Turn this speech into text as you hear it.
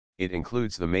It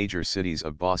includes the major cities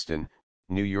of Boston,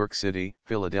 New York City,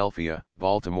 Philadelphia,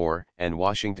 Baltimore, and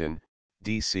Washington,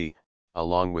 D.C.,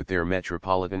 along with their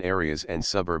metropolitan areas and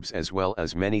suburbs as well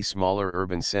as many smaller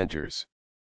urban centers.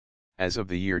 As of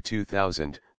the year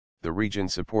 2000, the region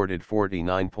supported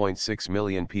 49.6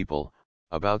 million people,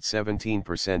 about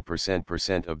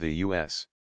 17% of the U.S.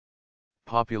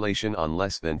 population on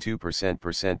less than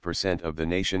 2% of the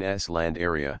nation's land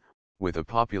area, with a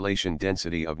population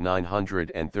density of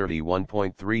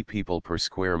 931.3 people per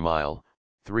square mile,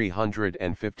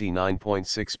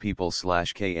 359.6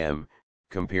 people/km,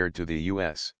 compared to the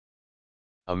U.S.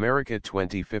 America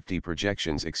 2050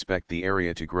 projections expect the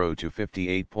area to grow to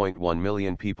 58.1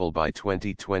 million people by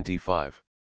 2025.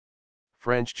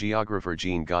 French geographer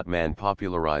Jean Gottman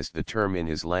popularized the term in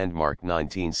his landmark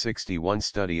 1961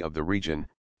 study of the region,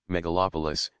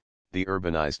 megalopolis, the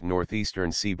urbanized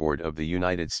northeastern seaboard of the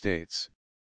United States.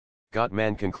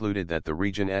 Gottman concluded that the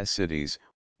region's cities,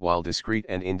 while discrete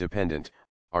and independent,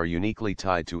 are uniquely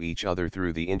tied to each other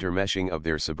through the intermeshing of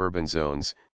their suburban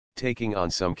zones, taking on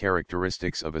some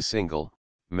characteristics of a single,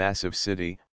 massive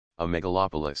city, a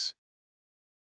megalopolis.